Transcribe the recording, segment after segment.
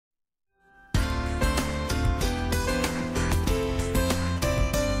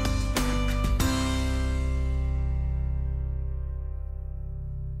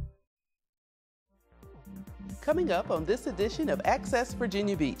Coming up on this edition of Access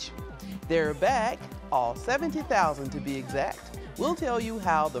Virginia Beach. They're back, all 70,000 to be exact. We'll tell you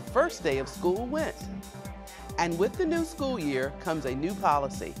how the first day of school went. And with the new school year comes a new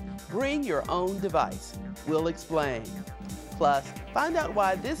policy. Bring your own device. We'll explain. Plus, find out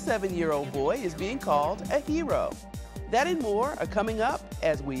why this 7-year-old boy is being called a hero. That and more are coming up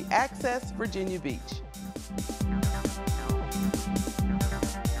as we access Virginia Beach.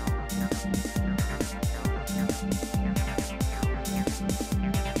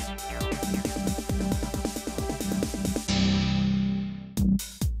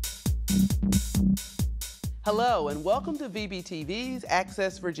 Hello and welcome to VBTV's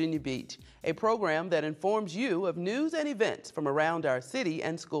Access Virginia Beach, a program that informs you of news and events from around our city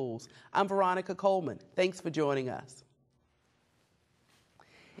and schools. I'm Veronica Coleman. Thanks for joining us.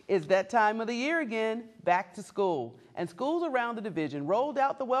 It's that time of the year again, back to school, and schools around the division rolled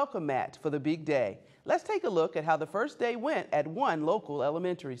out the welcome mat for the big day. Let's take a look at how the first day went at one local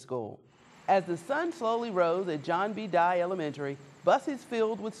elementary school. As the sun slowly rose at John B. Dye Elementary, buses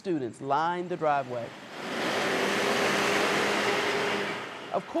filled with students lined the driveway.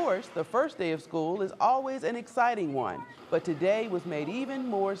 Of course, the first day of school is always an exciting one, but today was made even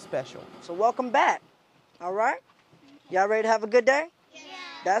more special. So welcome back, all right? Y'all ready to have a good day? Yeah.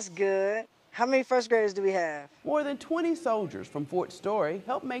 That's good. How many first graders do we have? More than 20 soldiers from Fort Story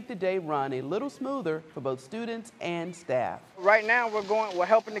helped make the day run a little smoother for both students and staff. Right now we're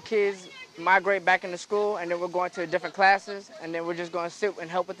helping the kids migrate back into school, and then we're going to different classes, and then we're just going to sit and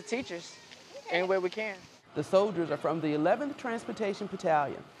help with the teachers any way we can. The soldiers are from the 11th Transportation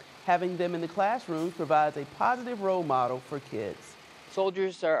Battalion. Having them in the classrooms provides a positive role model for kids.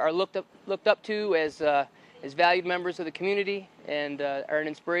 Soldiers are looked up to as valued members of the community and are an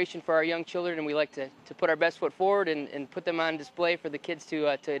inspiration for our young children, and we like to put our best foot forward and put them on display for the kids to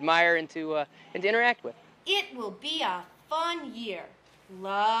admire and to interact with. It will be a fun year.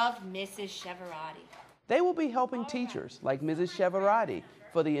 Love, Mrs. Cheverati. They will be helping teachers like Mrs. Cheverati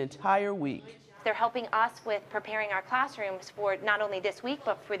for the entire week. They're helping us with preparing our classrooms for not only this week,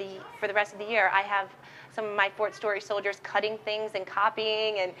 but for the rest of the year. I have some of my Fort Story soldiers cutting things and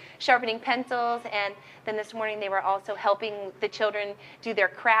copying and sharpening pencils, and then this morning they were also helping the children do their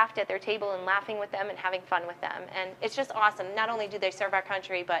craft at their table and laughing with them and having fun with them. And it's just awesome. Not only do they serve our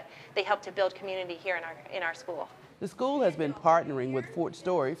country, but they help to build community here in our school. The school has been partnering with Fort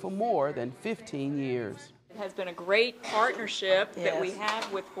Story for more than 15 years. It has been a great partnership Yes. that we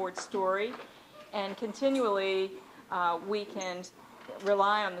have with Fort Story. And continually, we can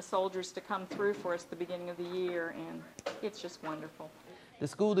rely on the soldiers to come through for us at the beginning of the year, and it's just wonderful. The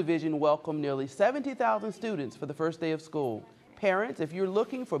school division welcomed nearly 70,000 students for the first day of school. Parents, if you're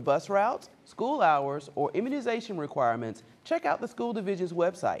looking for bus routes, school hours, or immunization requirements, check out the school division's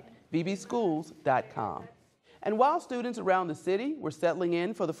website, bbschools.com. And while students around the city were settling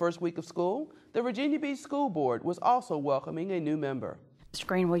in for the first week of school, the Virginia Beach School Board was also welcoming a new member. Mr.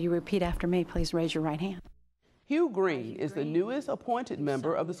 Greene, will you repeat after me? Please raise your right hand. Hugh Greene is the newest appointed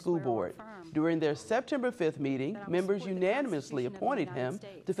member of the school board. During their September 5th meeting, members unanimously appointed him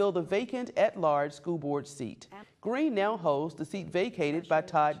to fill the vacant at-large school board seat. Greene now holds the seat vacated by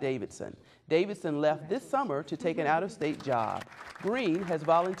Todd Davidson. Davidson left this summer to take an out-of-state job. Greene has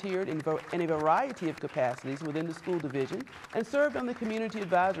volunteered in a variety of capacities within the school division and served on the Community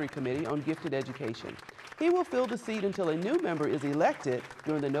Advisory Committee on Gifted Education. He will fill the seat until a new member is elected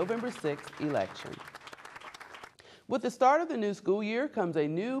during the November 6th election. With the start of the new school year comes a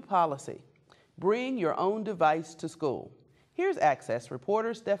new policy. Bring your own device to school. Here's Access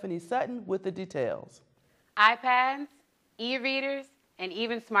reporter Stephanie Sutton with the details. iPads, e-readers, and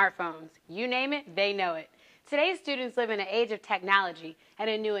even smartphones. You name it, they know it. Today's students live in an age of technology, and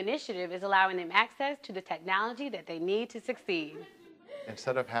a new initiative is allowing them access to the technology that they need to succeed.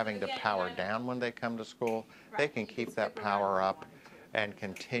 Instead of having to power down when they come to school, they can keep that power up and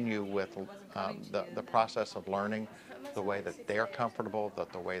continue with the process of learning the way that they're comfortable,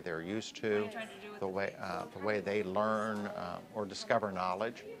 the way they're used to, the way they learn or discover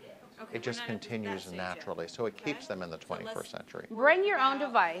knowledge. It just continues naturally, so it keeps them in the 21st century. Bring Your Own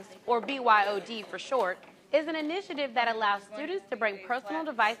Device, or BYOD for short, is an initiative that allows students to bring personal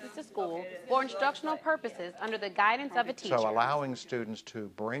devices to school for instructional purposes under the guidance of a teacher. So allowing students to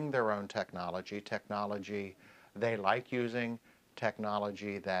bring their own technology they like using,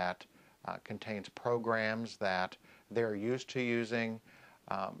 technology that contains programs that they're used to using,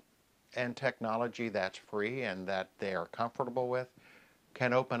 and technology that's free and that they're comfortable with,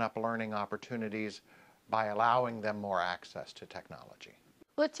 can open up learning opportunities by allowing them more access to technology.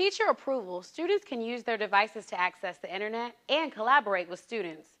 With teacher approval, students can use their devices to access the internet and collaborate with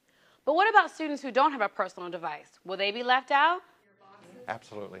students. But what about students who don't have a personal device? Will they be left out?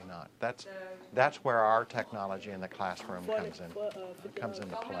 Absolutely not. That's where our technology in the classroom comes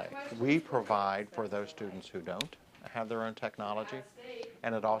into play. We provide for those students who don't have their own technology,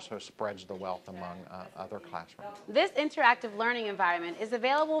 and it also spreads the wealth among other classrooms. This interactive learning environment is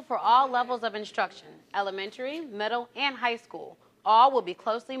available for all levels of instruction, elementary, middle, and high school. All will be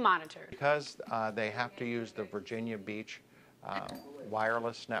closely monitored. Because they have to use the Virginia Beach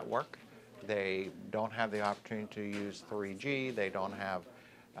wireless network, they don't have the opportunity to use 3G, they don't have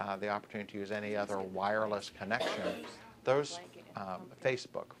the opportunity to use any other wireless connection. Those,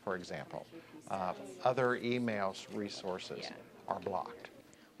 Facebook, for example, other email resources are blocked.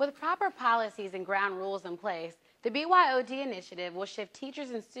 With proper policies and ground rules in place, the BYOD initiative will shift teachers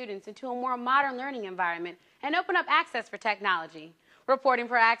and students into a more modern learning environment and open up access for technology. Reporting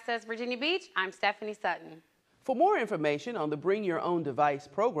for Access Virginia Beach, I'm Stephanie Sutton. For more information on the Bring Your Own Device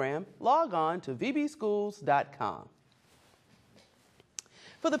program, log on to vbschools.com.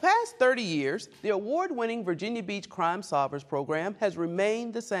 For the past 30 years, the award-winning Virginia Beach Crimestoppers program has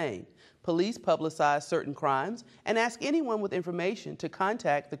remained the same. Police publicize certain crimes and ask anyone with information to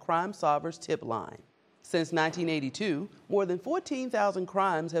contact the Crimestoppers tip line. Since 1982, more than 14,000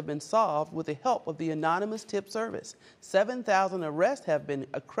 crimes have been solved with the help of the anonymous tip service. 7,000 arrests have been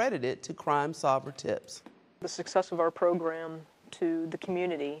accredited to Crimestoppers tips. The success of our program to the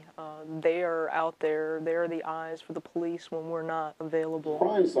community, they are out there, they're the eyes for the police when we're not available.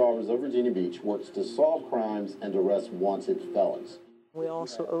 Crimestoppers of Virginia Beach works to solve crimes and arrest wanted felons. We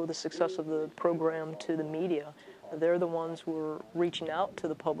also owe the success of the program to the media. They're the ones who are reaching out to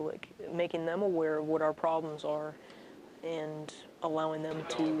the public, making them aware of what our problems are and allowing them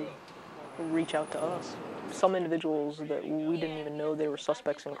to reach out to us. Some individuals that we didn't even know they were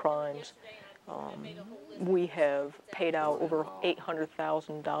suspects in crimes, we have paid out over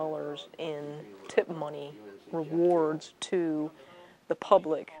 $800,000 in tip money rewards to the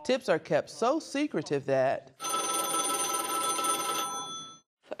public. Tips are kept so secretive that,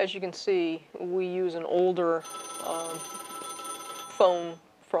 as you can see, we use an older phone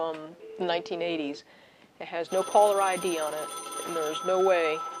from the 1980s. It has no caller ID on it, and there's no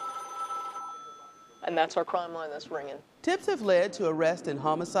way, and that's our crime line that's ringing. tips have led to arrests in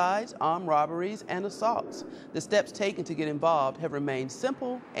homicides, armed robberies, and assaults. The steps taken to get involved have remained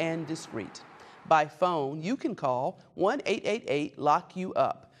simple and discreet. By phone, you can call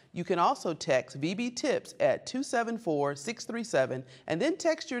 1-888-LOCK-YOU-UP. You can also text VB-TIPS at 274-637 and then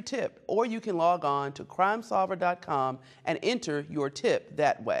text your tip, or you can log on to crimesolver.com and enter your tip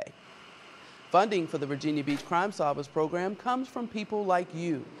that way. Funding for the Virginia Beach Crimestoppers program comes from people like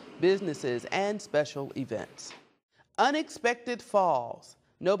you, businesses, and special events. Unexpected falls.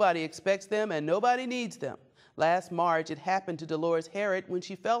 Nobody expects them and nobody needs them. Last March, it happened to Dolores Harrod when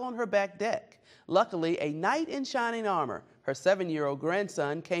she fell on her back deck. Luckily, a knight in shining armor, her 7-year-old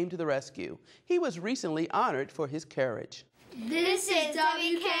grandson, came to the rescue. He was recently honored for his courage. This is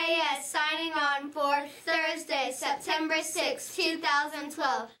WKS signing on for Thursday, September 6,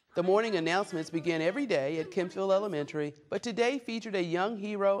 2012. The morning announcements begin every day at Kempsville Elementary, but today featured a young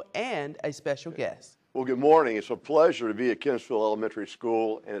hero and a special guest. Well, good morning. It's a pleasure to be at Kempsville Elementary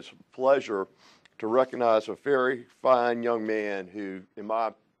School, and it's a pleasure to recognize a very fine young man who, in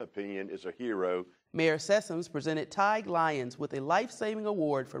my opinion, is a hero. Mayor Sessoms presented Tig Lyons with a Lifesaving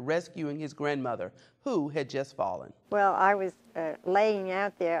Award for rescuing his grandmother, who had just fallen. Well, I was laying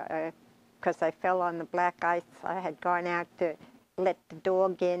out there because I fell on the black ice. I had gone out to let the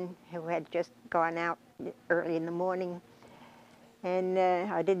dog in, who had just gone out early in the morning. And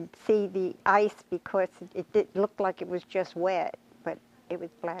I didn't see the ice because it looked like it was just wet, but it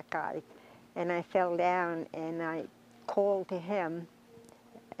was black ice. And I fell down and I called to him,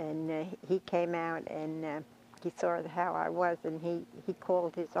 and he came out and he saw how I was, and he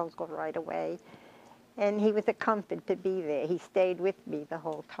called his uncle right away. And he was a comfort to be there. He stayed with me the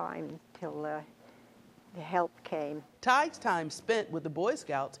whole time till the help came. Tig's time spent with the Boy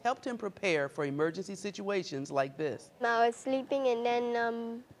Scouts helped him prepare for emergency situations like this. I was sleeping, and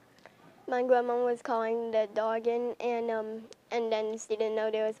then my grandma was calling the dog in, and then she didn't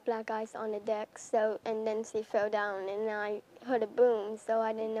know there was black ice on the deck, and then she fell down, and I heard a boom, so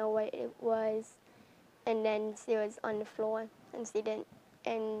I didn't know what it was, and then she was on the floor,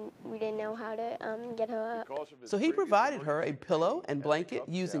 and we didn't know how to get her up. So he provided her a pillow and blanket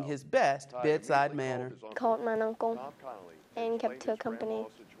using his best bedside manner. Called my uncle and kept her company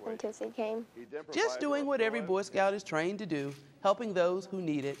until she came. Just doing what every Boy Scout is trained to do, helping those who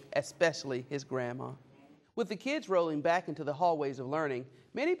need it, especially his grandma. With the kids rolling back into the hallways of learning,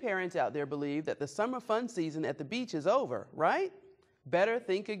 many parents out there believe that the summer fun season at the beach is over, right? Better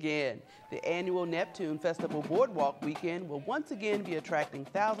think again. The annual Neptune Festival Boardwalk weekend will once again be attracting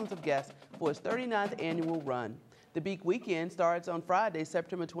thousands of guests for its 39th annual run. The Beak Weekend starts on Friday,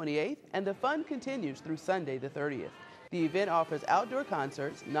 September 28th, and the fun continues through Sunday, the 30th. The event offers outdoor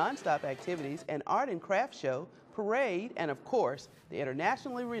concerts, nonstop activities, an art and craft show, parade, and of course, the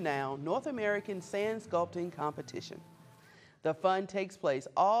internationally renowned North American Sand Sculpting Competition. The fun takes place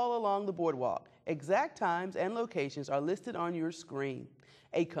all along the boardwalk. Exact times and locations are listed on your screen.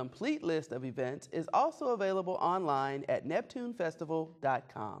 A complete list of events is also available online at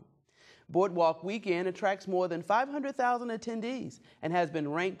neptunefestival.com. Boardwalk Weekend attracts more than 500,000 attendees and has been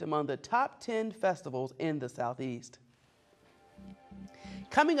ranked among the top 10 festivals in the Southeast.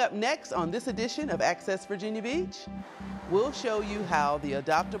 Coming up next on this edition of Access Virginia Beach, we'll show you how the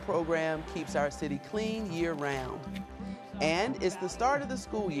Adopt a program keeps our city clean year-round. And it's the start of the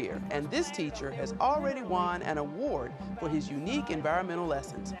school year, and this teacher has already won an award for his unique environmental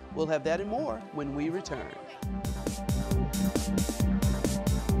lessons. We'll have that and more when we return.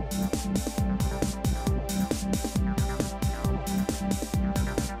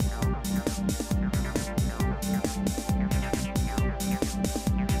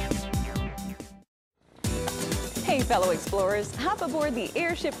 Hey, fellow explorers, hop aboard the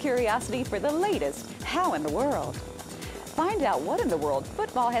Airship Curiosity for the latest How in the World. Find out what in the world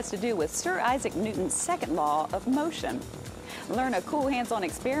football has to do with Sir Isaac Newton's second law of motion. Learn a cool hands-on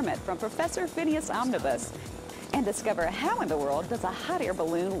experiment from Professor Phineas Omnibus. And discover how in the world does a hot air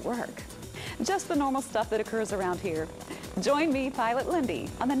balloon work. Just the normal stuff that occurs around here. Join me, Pilot Lindy,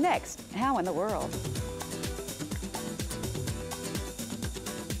 on the next How in the World.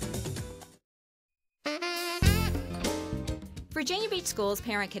 Virginia Beach Schools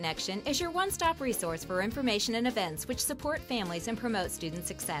Parent Connection is your one-stop resource for information and events which support families and promote student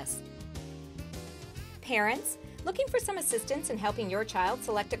success. Parents, looking for some assistance in helping your child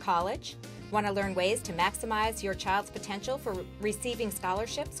select a college? Want to learn ways to maximize your child's potential for receiving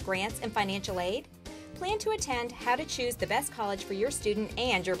scholarships, grants, and financial aid? Plan to attend How to Choose the Best College for Your Student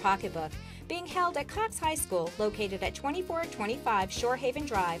and Your Pocketbook, being held at Cox High School, located at 2425 Shorehaven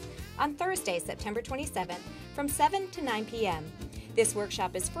Drive, on Thursday, September 27th, from 7 to 9 p.m. This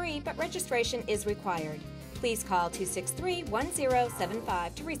workshop is free, but registration is required. Please call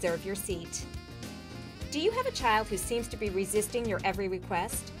 263-1075 to reserve your seat. Do you have a child who seems to be resisting your every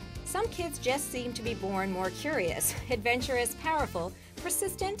request? Some kids just seem to be born more curious, adventurous, powerful,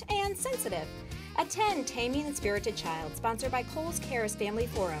 persistent, and sensitive. Attend Taming the Spirited Child, sponsored by Coles Cares Family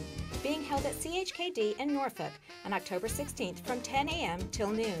Forum, being held at CHKD in Norfolk on October 16th from 10 a.m. till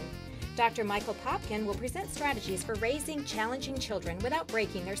noon. Dr. Michael Popkin will present strategies for raising challenging children without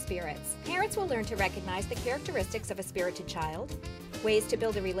breaking their spirits. Parents will learn to recognize the characteristics of a spirited child, ways to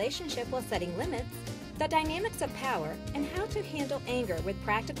build a relationship while setting limits, the dynamics of power, and how to handle anger with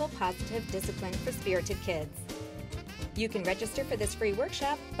practical, positive discipline for spirited kids. You can register for this free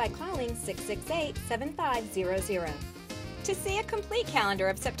workshop by calling 668-7500. To see a complete calendar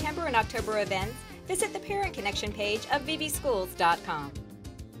of September and October events, visit the Parent Connection page of vbschools.com.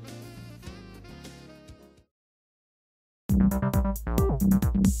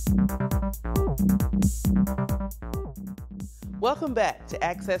 Welcome back to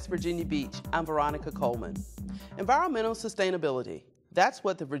Access Virginia Beach. I'm Veronica Coleman. Environmental sustainability. That's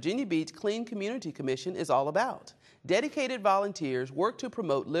what the Virginia Beach Clean Community Commission is all about. Dedicated volunteers work to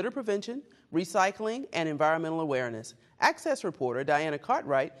promote litter prevention, recycling, and environmental awareness. Access reporter Diana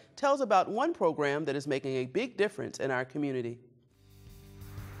Cartwright tells about one program that is making a big difference in our community.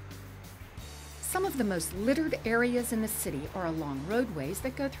 Some of the most littered areas in the city are along roadways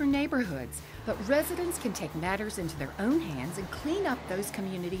that go through neighborhoods, but residents can take matters into their own hands and clean up those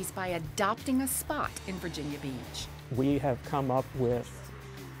communities by adopting a spot in Virginia Beach. We have come up with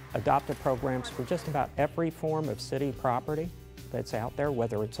adopted programs for just about every form of city property that's out there,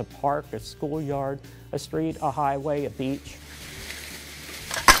 whether it's a park, a schoolyard, a street, a highway, a beach.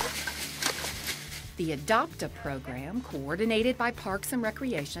 The Adopt a program, coordinated by Parks and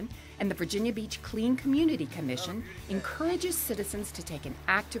Recreation and the Virginia Beach Clean Community Commission, encourages citizens to take an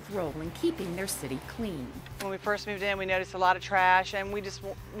active role in keeping their city clean. When we first moved in, we noticed a lot of trash, and we just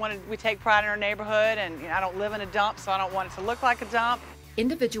we take pride in our neighborhood, and I don't live in a dump, so I don't want it to look like a dump.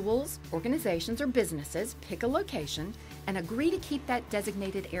 Individuals, organizations, or businesses pick a location and agree to keep that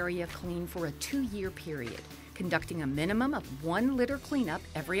designated area clean for a 2-year period, conducting a minimum of 1 litter cleanup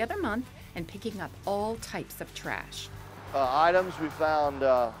every other month and picking up all types of trash. Items, we found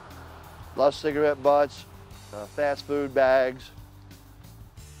a lot of cigarette butts, fast food bags,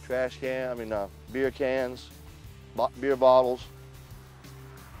 trash beer cans, beer bottles,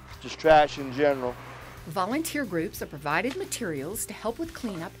 just trash in general. Volunteer groups are provided materials to help with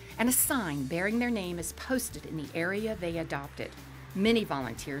cleanup, and a sign bearing their name is posted in the area they adopted. Many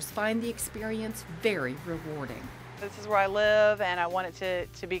volunteers find the experience very rewarding. This is where I live, and I want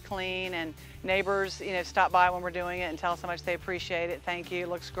it to be clean, and neighbors, stop by when we're doing it and tell us how much they appreciate it. Thank you, it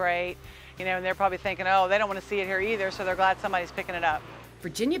looks great. And they're probably thinking, oh, they don't want to see it here either, so they're glad somebody's picking it up.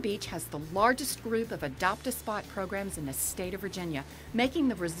 Virginia Beach has the largest group of Adopt-a-Spot programs in the state of Virginia, making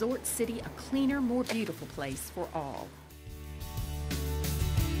the resort city a cleaner, more beautiful place for all.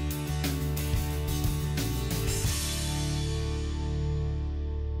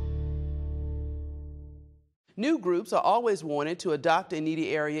 New groups are always wanted to adopt a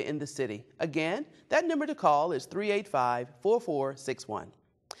needy area in the city. Again, that number to call is 385-4461.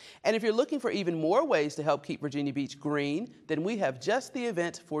 And if you're looking for even more ways to help keep Virginia Beach green, then we have just the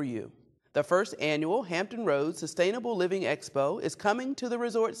event for you. The first annual Hampton Roads Sustainable Living Expo is coming to the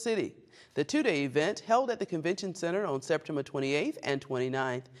resort city. The two-day event, held at the Convention Center on September 28th and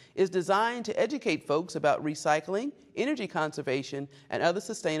 29th, is designed to educate folks about recycling, energy conservation, and other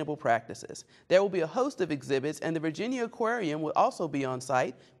sustainable practices. There will be a host of exhibits, and the Virginia Aquarium will also be on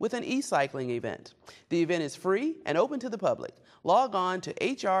site with an e-cycling event. The event is free and open to the public. Log on to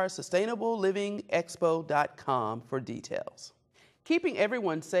hrsustainablelivingexpo.com for details. Keeping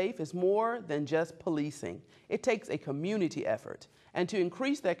everyone safe is more than just policing. It takes a community effort. And to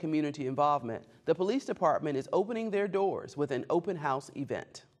increase that community involvement, the police department is opening their doors with an open house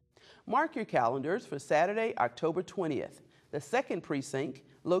event. Mark your calendars for Saturday, October 20th. The 2nd Precinct,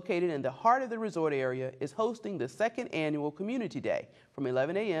 located in the heart of the resort area, is hosting the 2nd Annual Community Day from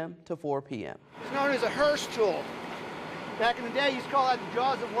 11 a.m. to 4 p.m. It's known as a hearse tool. Back in the day, you used to call that the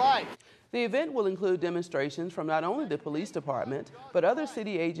jaws of life. The event will include demonstrations from not only the police department, but other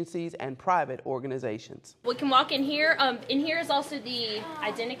city agencies and private organizations. We can walk in here. In here is also the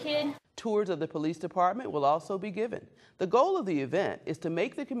Identikid. Tours of the police department will also be given. The goal of the event is to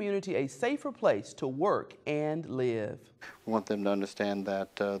make the community a safer place to work and live. We want them to understand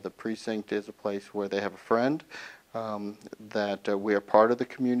that the precinct is a place where they have a friend, that we are part of the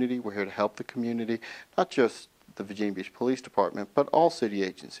community. We're here to help the community, not just the Virginia Beach Police Department, but all city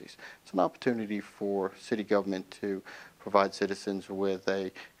agencies. It's an opportunity for city government to provide citizens with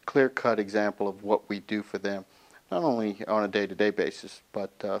a clear-cut example of what we do for them, not only on a day-to-day basis, but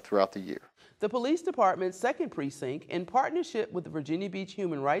throughout the year. The Police Department's 2nd Precinct, in partnership with the Virginia Beach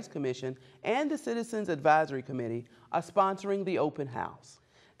Human Rights Commission and the Citizens Advisory Committee, are sponsoring the open house.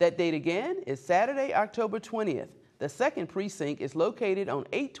 That date again is Saturday, October 20th. The 2nd Precinct is located on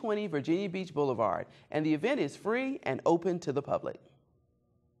 820 Virginia Beach Boulevard, and the event is free and open to the public.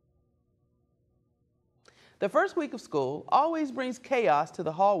 The first week of school always brings chaos to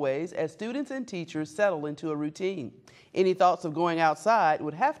the hallways as students and teachers settle into a routine. Any thoughts of going outside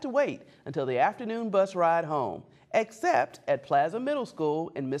would have to wait until the afternoon bus ride home, except at Plaza Middle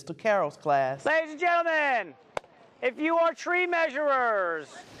School in Mr. Carroll's class. Ladies and gentlemen, if you are tree measurers,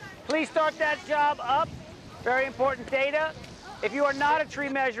 please start that job up. Very important data. If you are not a tree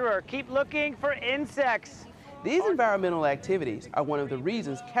measurer, keep looking for insects. These environmental activities are one of the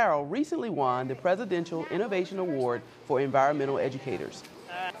reasons Carroll recently won the Presidential Innovation Award for Environmental Educators.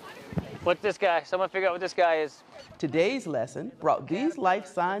 What's this guy? Someone figure out what this guy is. Today's lesson brought these life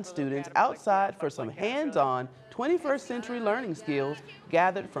science students outside for some hands-on 21st century learning skills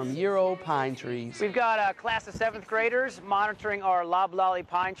gathered from year-old pine trees. We've got a class of 7th graders monitoring our loblolly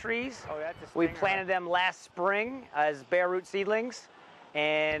pine trees. We planted them last spring as bare root seedlings,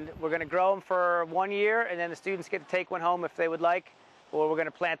 and we're going to grow them for 1 year, and then the students get to take one home if they would like, or we're going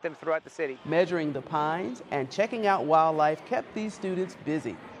to plant them throughout the city. Measuring the pines and checking out wildlife kept these students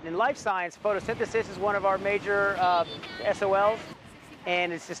busy. In life science, photosynthesis is one of our major SOLs,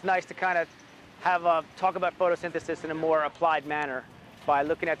 and it's just nice to kind of talk about photosynthesis in a more applied manner by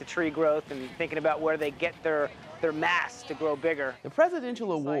looking at the tree growth and thinking about where they get their mass to grow bigger. The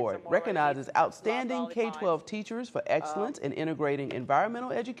Presidential Award recognizes outstanding K-12 teachers for excellence in integrating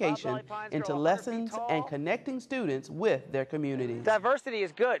environmental education into lessons and connecting students with their communities. Diversity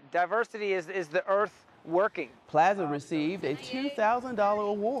is good. Diversity is the earth working. Plaza received a $2,000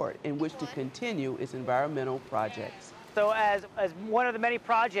 award in which to continue its environmental projects. So as one of the many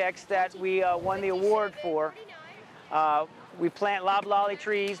projects that we won the award for, we plant loblolly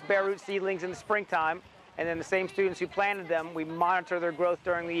trees, bare root seedlings in the springtime, and then the same students who planted them, we monitor their growth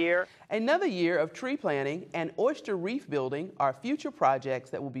during the year. Another year of tree planting and oyster reef building are future projects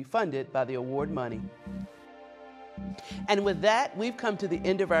that will be funded by the award money. And with that, we've come to the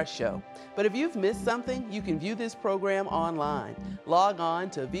end of our show. But if you've missed something, you can view this program online. Log on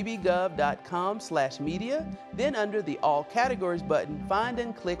to vbgov.com/media, then under the All Categories button, find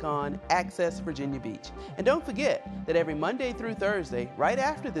and click on Access Virginia Beach. And don't forget that every Monday through Thursday, right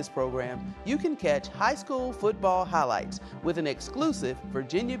after this program, you can catch high school football highlights with an exclusive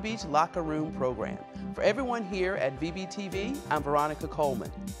Virginia Beach locker room program. For everyone here at VBTV, I'm Veronica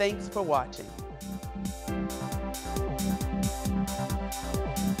Coleman. Thanks for watching.